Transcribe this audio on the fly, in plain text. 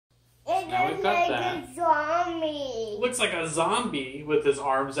I've got that. Like a zombie. Looks like a zombie with his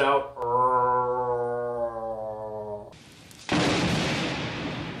arms out.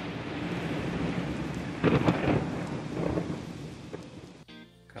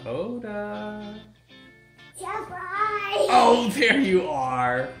 Koda. Surprise. Oh, there you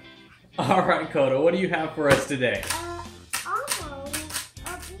are. All right, Koda, what do you have for us today? Automobile.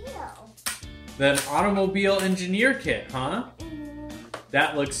 An automobile engineer kit, huh?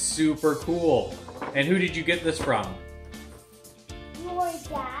 That looks super cool. And who did you get this from? Your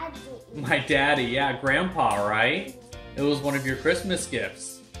daddy. My daddy, yeah, Grandpa, right? It was one of your Christmas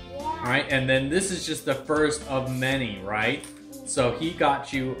gifts. Yeah. All right, and then this is just the first of many, right? So he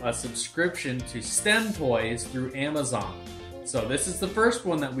got you a subscription to STEM toys through Amazon. So this is the first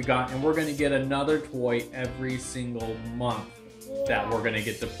one that we got, and we're gonna get another toy every single month that we're gonna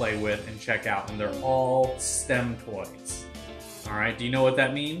get to play with and check out, and they're all STEM toys. All right, do you know what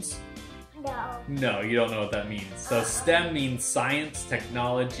that means? No. No, you don't know what that means. So STEM means science,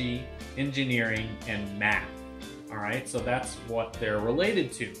 technology, engineering, and math. All right, so that's what they're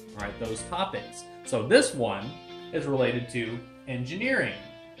related to, all right, those topics. So this one is related to engineering,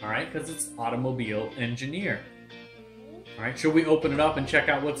 all right, because it's automobile engineer. All right, should we open it up and check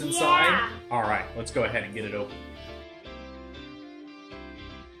out what's inside? Yeah. All right, let's go ahead and get it open.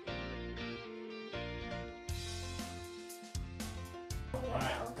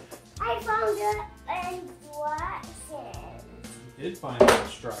 I found the instructions. You did find the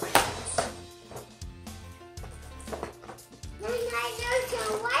instructions. And I know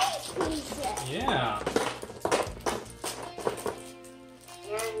some white pieces. Yeah.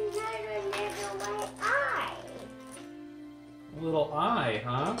 And another white eye. A little eye,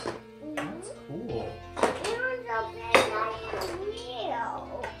 huh? That's cool. Here's a big giant wheel.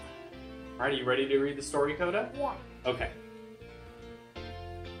 All right, are you ready to read the story, Koda? Yeah. Okay.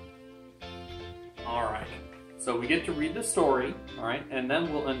 All right. So we get to read the story, all right, and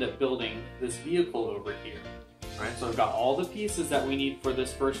then we'll end up building this vehicle over here. All right, so I've got all the pieces that we need for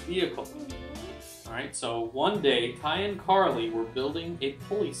this first vehicle. All right, so one day, Ty and Carly were building a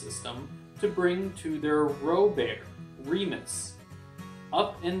pulley system to bring to their row bear, Remus,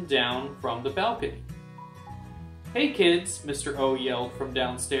 up and down from the balcony. "Hey kids," Mr. O yelled from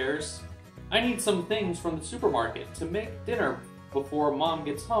downstairs. "I need some things from the supermarket to make dinner before Mom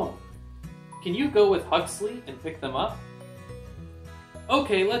gets home. Can you go with Huxley and pick them up?"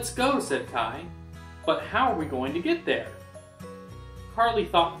 "Okay, let's go," said Ty. "But how are we going to get there?" Carly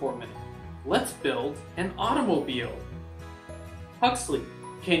thought for a minute. "Let's build an automobile." "Huxley,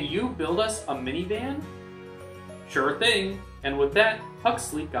 can you build us a minivan?" "Sure thing." And with that,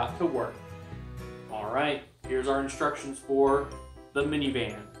 Huxley got to work. All right, here's our instructions for the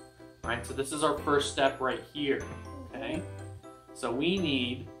minivan. All right, so this is our first step right here, okay? So we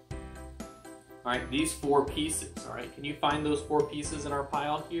need, all right, these 4 pieces, all right? Can you find those 4 pieces in our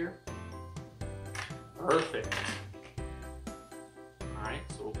pile here? Perfect. All right,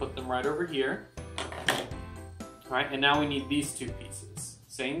 so we'll put them right over here. All right, and now we need these 2 pieces.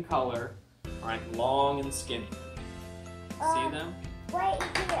 Same color, all right, long and skinny. See them? Right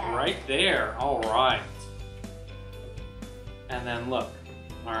here. Right there, all right. And then look,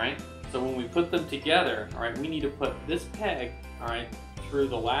 all right, so when we put them together, all right, we need to put this peg, all right, through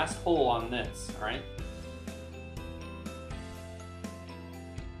the last hole on this, all right?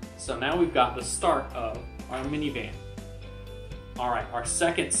 So now we've got the start of our minivan. All right, our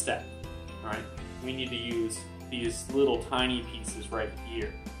second step, all right, we need to use these little tiny pieces right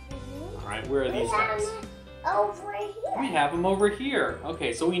here. All right, where are these guys? Over here. We have them over here.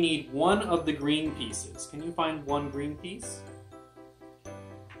 Okay, so we need 1 of the green pieces. Can you find 1 green piece?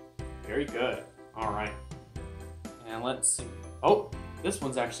 Very good. All right. And let's see. Oh, this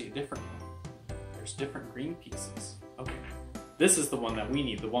one's actually a different one. There's different green pieces. Okay. This is the one that we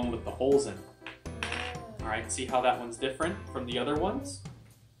need, the one with the holes in it. All right, see how that one's different from the other ones?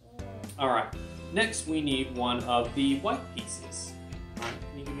 All right. Next, we need 1 of the white pieces. All right,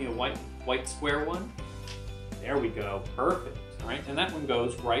 can you give me a white square one? There we go, perfect. All right, and that one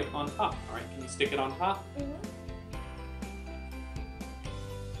goes right on top. All right, can you stick it on top?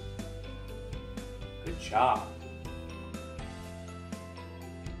 Good job.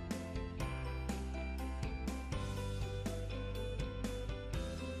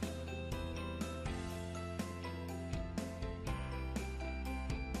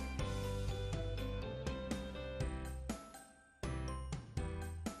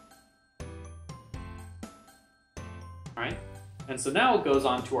 All right, and so now it goes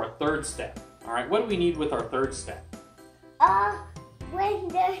on to our third step. All right, what do we need with our third step? When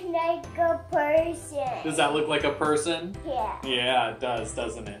there's like a person. Does that look like a person? Yeah. Yeah, it does,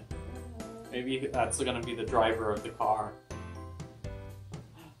 doesn't it? Maybe that's gonna be the driver of the car.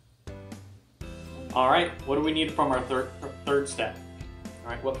 All right, what do we need from our third step? All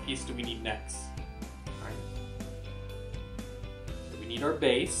right, what piece do we need next? All right, so we need our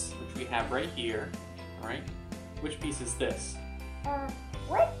base, which we have right here. All right, which piece is this?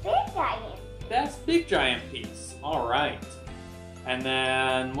 What's big giant? That's big giant piece. All right, and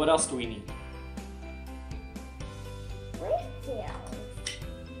then what else do we need? Tails.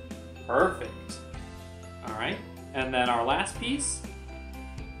 Perfect. All right, and then our last piece.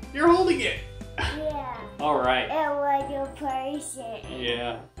 You're holding it. Yeah. All right. It was a person.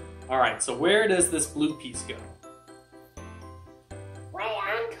 Yeah. All right, so where does this blue piece go? Right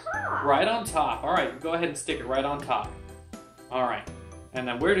on top. Right on top. All right, go ahead and stick it right on top. All right. And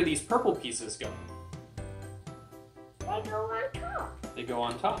then where do these purple pieces go? They go on top. They go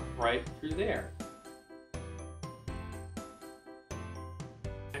on top, right through there.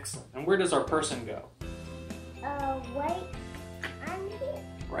 Excellent. And where does our person go? Right on here.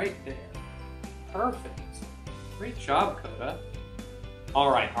 Right there. Perfect. Great job, Koda. All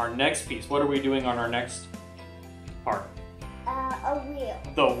right, our next piece. What are we doing on our next part? A wheel.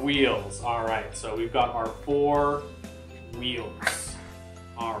 The wheels. All right, so we've got our 4 wheels.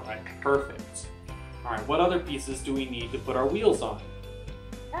 All right, perfect. All right, what other pieces do we need to put our wheels on?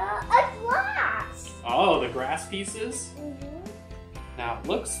 A glass. Oh, the grass pieces? Mm-hmm. Now, it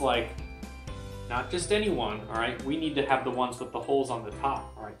looks like not just any one, all right? We need to have the ones with the holes on the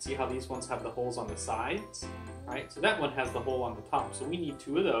top, all right? See how these ones have the holes on the sides? All right, so that one has the hole on the top, so we need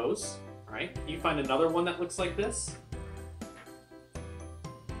 2 of those, all right? Can you find another one that looks like this?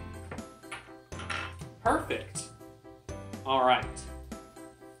 Perfect. All right.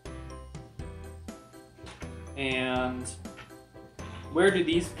 And where do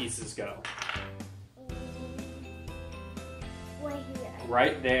these pieces go? Right here.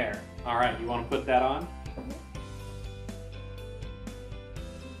 Right there. All right, you want to put that on?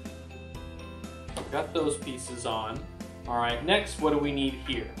 Got those pieces on. All right, next, what do we need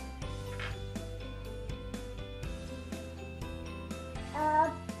here?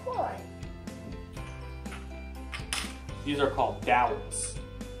 Cord. These are called dowels.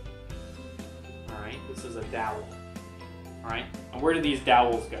 All right, this is a dowel. All right, and where do these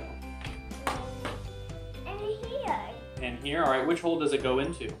dowels go? And here. In here. All right, which hole does it go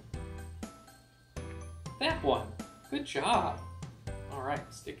into? That one. Good job. All right,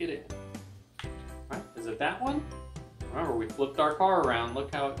 stick it in. All right, is it that one? Remember, we flipped our car around.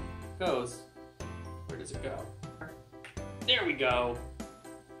 Look how it goes. Where does it go? There we go.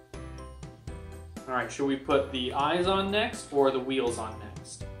 All right, should we put the eyes on next or the wheels on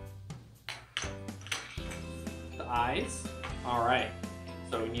next? The eyes. All right,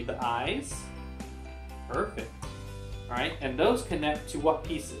 so we need the eyes. Perfect. All right, and those connect to what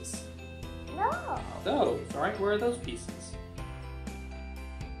pieces? No. Those. All right, where are those pieces?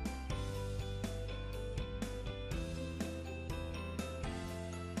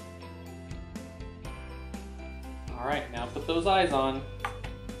 All right, now put those eyes on.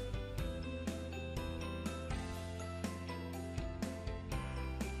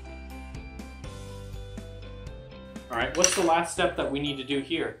 All right, what's the last step that we need to do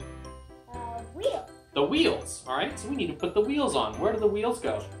here? Wheel. The wheels. All right, so we need to put the wheels on. Where do the wheels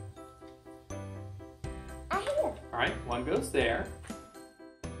go? Here. All right, one goes there.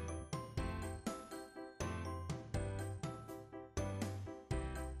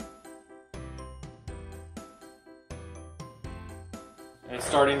 And it's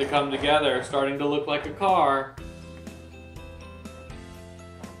starting to come together, starting to look like a car.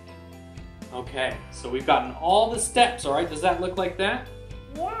 Okay, so we've gotten all the steps, all right? Does that look like that?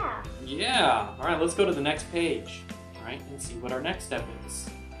 Yeah. Yeah. All right, let's go to the next page, all right, and see what our next step is.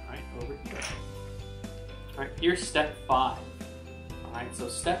 All right, over here. All right, here's step 5. All right, so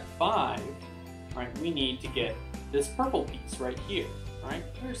step 5, all right, we need to get this purple piece right here. All right,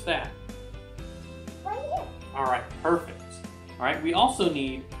 where's that? Right here. All right, perfect. All right, we also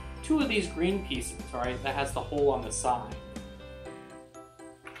need 2 of these green pieces, all right, that has the hole on the side.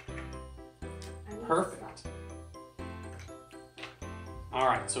 Perfect. All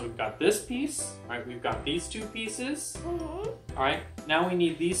right, so we've got this piece. All right, we've got these 2 pieces. Mm-hmm. All right, now we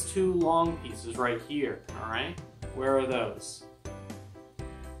need these 2 long pieces right here. All right, where are those?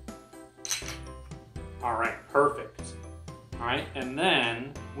 All right, perfect. All right, and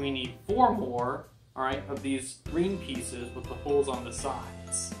then we need 4 more, all right, of these green pieces with the holes on the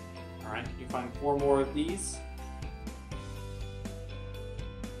sides. All right, can you find 4 more of these?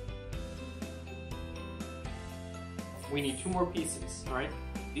 We need 2 more pieces, all right?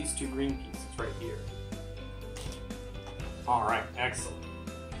 These 2 green pieces right here. All right, excellent.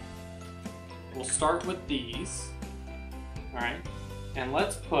 we'll start with these. All right, and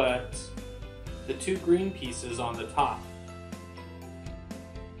let's put the 2 green pieces on the top.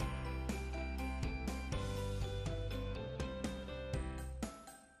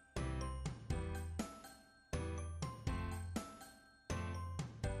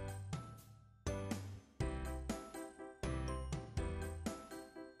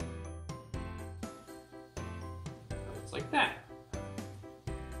 Like that.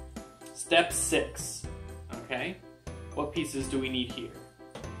 Step 6. Okay, what pieces do we need here?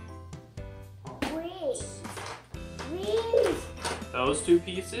 Green. Those 2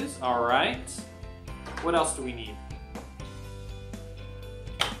 pieces. All right. What else do we need?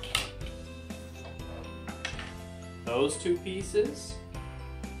 Those 2 pieces.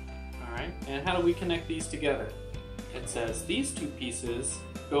 All right. And how do we connect these together? It says these 2 pieces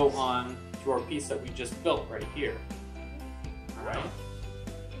go on to our piece that we just built right here. Alright?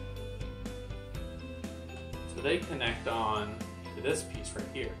 So they connect on to this piece right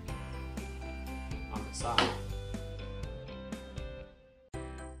here on the side.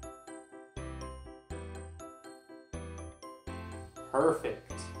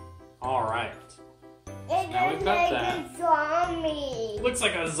 Perfect. Alright. Now we've got that. A zombie. Looks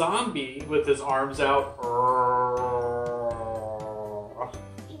like a zombie with his arms out.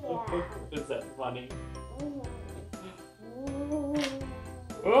 Yeah. Is that funny?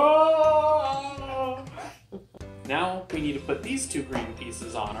 Oh! Now we need to put these 2 green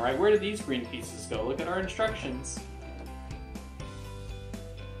pieces on. All right, where do these green pieces go? Look at our instructions.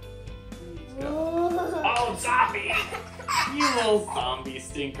 Oh, zombie! You little zombie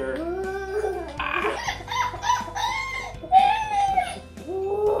stinker. Ah.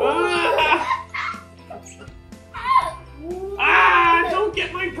 Ah, don't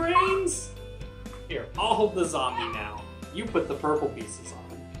get my brains! Here, I'll hold the zombie now. You put the purple pieces on.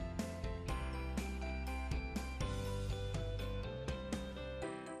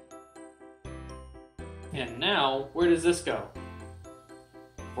 And now, where does this go?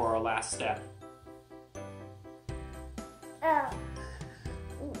 For our last step.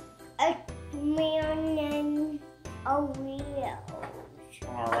 A man and a wheel.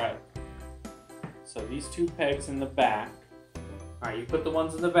 Alright. So these 2 pegs in the back. Alright, you put the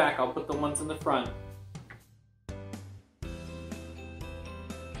ones in the back, I'll put the ones in the front.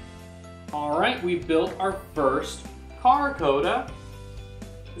 Alright, we built our first car, Koda.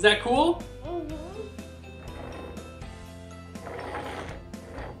 Is that cool? Mm-hmm.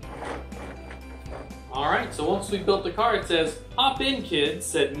 Alright, so once we built the car, it says, "Hop in, kids,"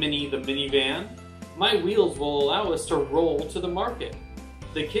 said Minnie the minivan. "My wheels will allow us to roll to the market."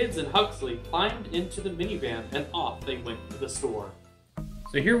 The kids and Huxley climbed into the minivan and off they went to the store.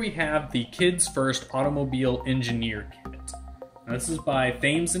 So here we have the Kids First Automobile Engineer Kit. Now, this is by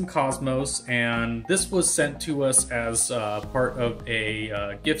Thames and Cosmos, and this was sent to us as part of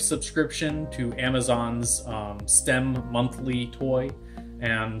a gift subscription to Amazon's STEM monthly toy.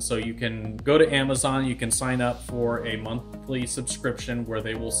 And so you can go to Amazon, you can sign up for a monthly subscription where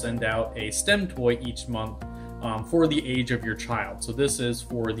they will send out a STEM toy each month for the age of your child. So this is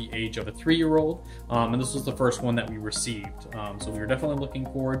for the age of a 3-year-old, and this was the first one that we received. So we were definitely looking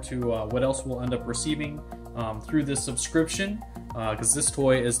forward to what else we'll end up receiving through this subscription, because this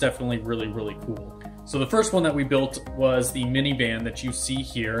toy is definitely really, really cool. So the first one that we built was the minivan that you see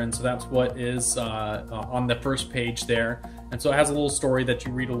here, and so that's what is on the first page there. And so it has a little story that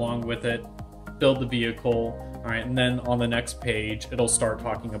you read along with it, build the vehicle, all right, and then on the next page, it'll start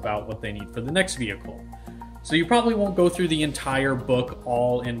talking about what they need for the next vehicle. So you probably won't go through the entire book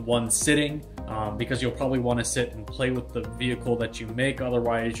all in one sitting, because you'll probably want to sit and play with the vehicle that you make.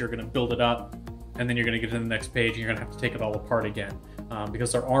 Otherwise, you're going to build it up, and then you're going to get to the next page, and you're going to have to take it all apart again,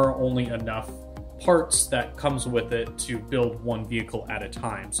 because there are only enough parts that comes with it to build one vehicle at a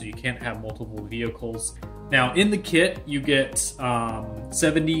time, so you can't have multiple vehicles. Now in the kit you get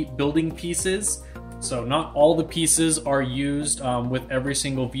 70 building pieces, so not all the pieces are used with every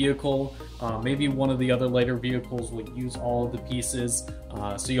single vehicle. Maybe one of the other later vehicles will use all of the pieces,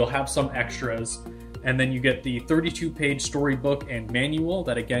 so you'll have some extras. And then you get the 32-page storybook and manual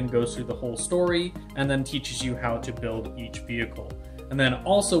that again goes through the whole story and then teaches you how to build each vehicle. And then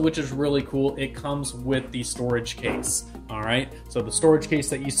also, which is really cool, it comes with the storage case. All right, so the storage case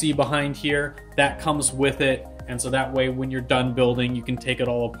that you see behind here, that comes with it. And so that way, when you're done building, you can take it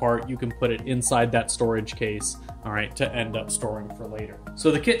all apart. You can put it inside that storage case, all right, to end up storing for later. So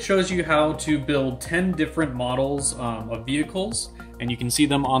the kit shows you how to build 10 different models of vehicles, and you can see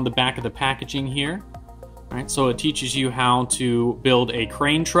them on the back of the packaging here. All right, so it teaches you how to build a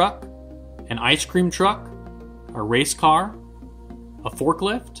crane truck, an ice cream truck, a race car, a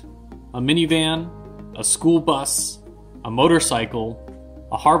forklift, a minivan, a school bus, a motorcycle,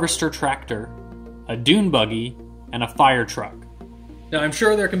 a harvester tractor, a dune buggy, and a fire truck. Now, I'm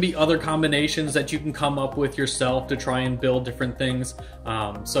sure there can be other combinations that you can come up with yourself to try and build different things.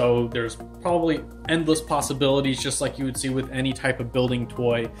 So there's probably endless possibilities, just like you would see with any type of building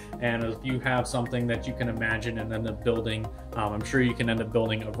toy. And if you have something that you can imagine and end up building, I'm sure you can end up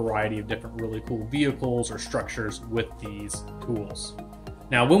building a variety of different really cool vehicles or structures with these tools.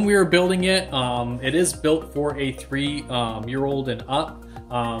 Now, when we were building it, it is built for a 3-year-old and up.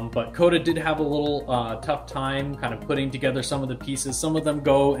 But Koda did have a little tough time kind of putting together some of the pieces. Some of them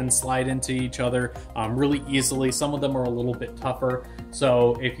go and slide into each other really easily. Some of them are a little bit tougher.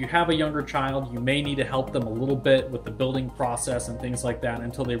 So if you have a younger child, you may need to help them a little bit with the building process and things like that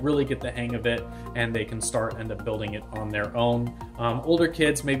until they really get the hang of it and they can end up building it on their own. Older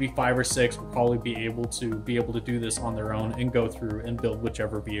kids, maybe 5 or 6, will probably be able to do this on their own and go through and build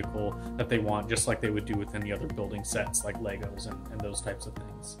whichever vehicle that they want, just like they would do with any other building sets like Legos and those types of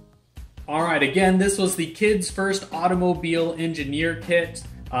things. All right, again, this was the kids' first automobile engineer kit.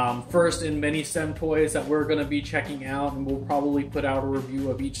 First in many STEM toys that we're going to be checking out, and we'll probably put out a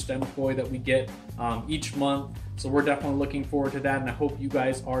review of each STEM toy that we get each month. So we're definitely looking forward to that, and I hope you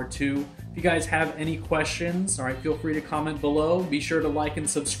guys are too. If you guys have any questions, all right, feel free to comment below. Be sure to like and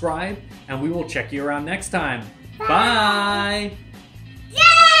subscribe, and we will check you around next time. Bye!